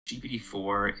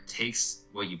GPT-4 takes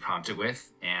what you prompt it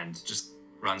with and just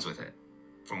runs with it.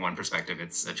 From one perspective,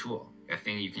 it's a tool, a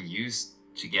thing you can use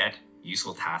to get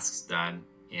useful tasks done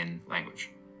in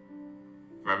language.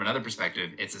 From another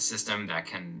perspective, it's a system that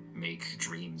can make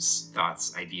dreams,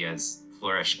 thoughts, ideas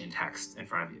flourish in text in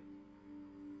front of you.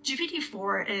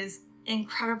 GPT-4 is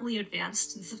incredibly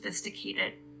advanced and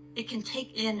sophisticated. It can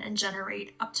take in and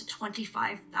generate up to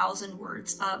 25,000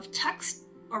 words of text,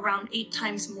 around 8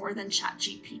 times more than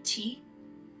ChatGPT.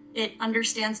 It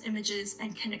understands images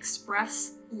and can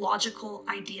express logical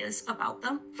ideas about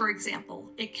them. For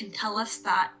example, it can tell us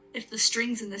that if the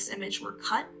strings in this image were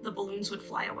cut, the balloons would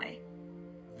fly away.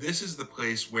 This is the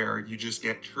place where you just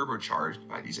get turbocharged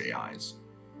by these AIs.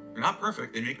 They're not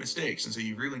perfect, they make mistakes, and so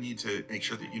you really need to make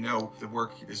sure that you know the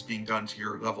work is being done to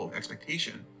your level of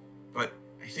expectation. But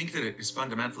I think that it is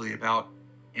fundamentally about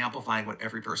amplifying what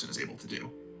every person is able to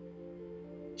do.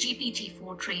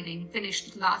 GPT-4 training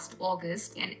finished last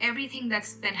August, and everything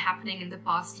that's been happening in the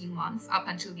past few months up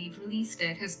until we've released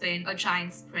it has been a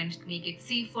giant sprint to make it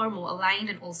safer, more aligned,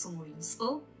 and also more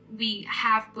useful. We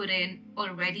have put in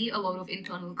already a lot of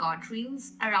internal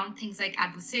guardrails around things like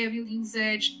adversarial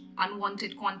usage,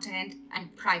 unwanted content,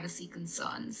 and privacy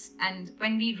concerns. And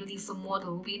when we release a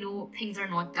model, we know things are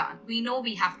not done. We know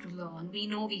we have to learn. We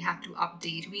know we have to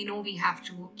update. We know we have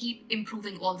to keep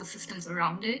improving all the systems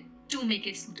around it to make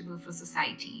it suitable for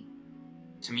society.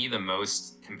 To me, the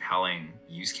most compelling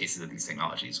use cases of these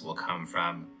technologies will come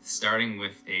from starting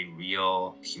with a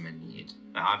real human need.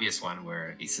 The obvious one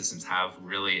where these systems have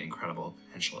really incredible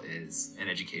potential is in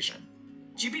education.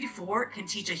 GPT-4 can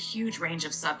teach a huge range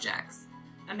of subjects.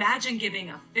 Imagine giving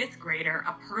a 5th grader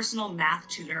a personal math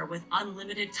tutor with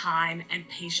unlimited time and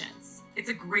patience. It's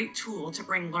a great tool to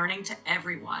bring learning to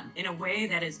everyone in a way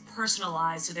that is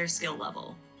personalized to their skill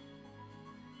level.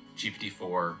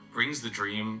 GPT-4 brings the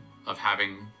dream of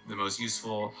having the most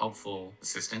useful, helpful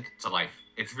assistant to life.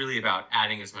 It's really about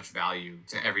adding as much value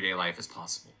to everyday life as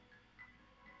possible.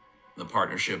 The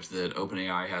partnership that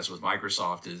OpenAI has with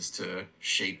Microsoft is to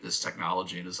shape this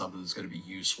technology into something that's going to be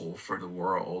useful for the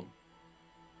world.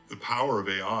 The power of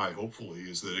AI, hopefully,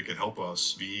 is that it can help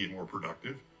us be more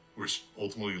productive, which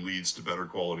ultimately leads to better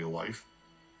quality of life.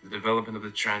 The development of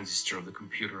the transistor, of the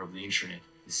computer, of the internet,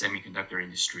 the semiconductor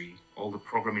industry, all the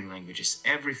programming languages,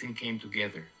 everything came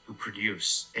together to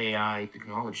produce AI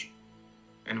technology.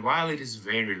 And while it is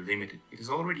very limited, it is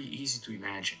already easy to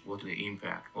imagine what the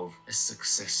impact of a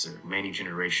successor many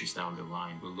generations down the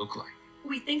line will look like.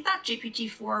 We think that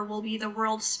GPT-4 will be the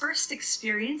world's first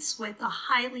experience with a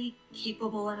highly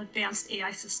capable and advanced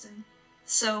AI system.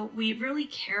 So we really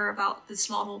care about this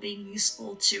model being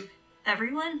useful to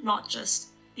everyone, not just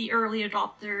the early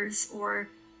adopters or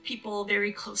people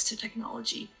very close to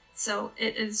technology. So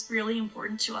it is really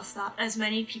important to us that as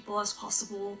many people as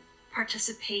possible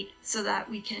participate so that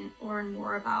we can learn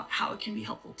more about how it can be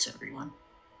helpful to everyone.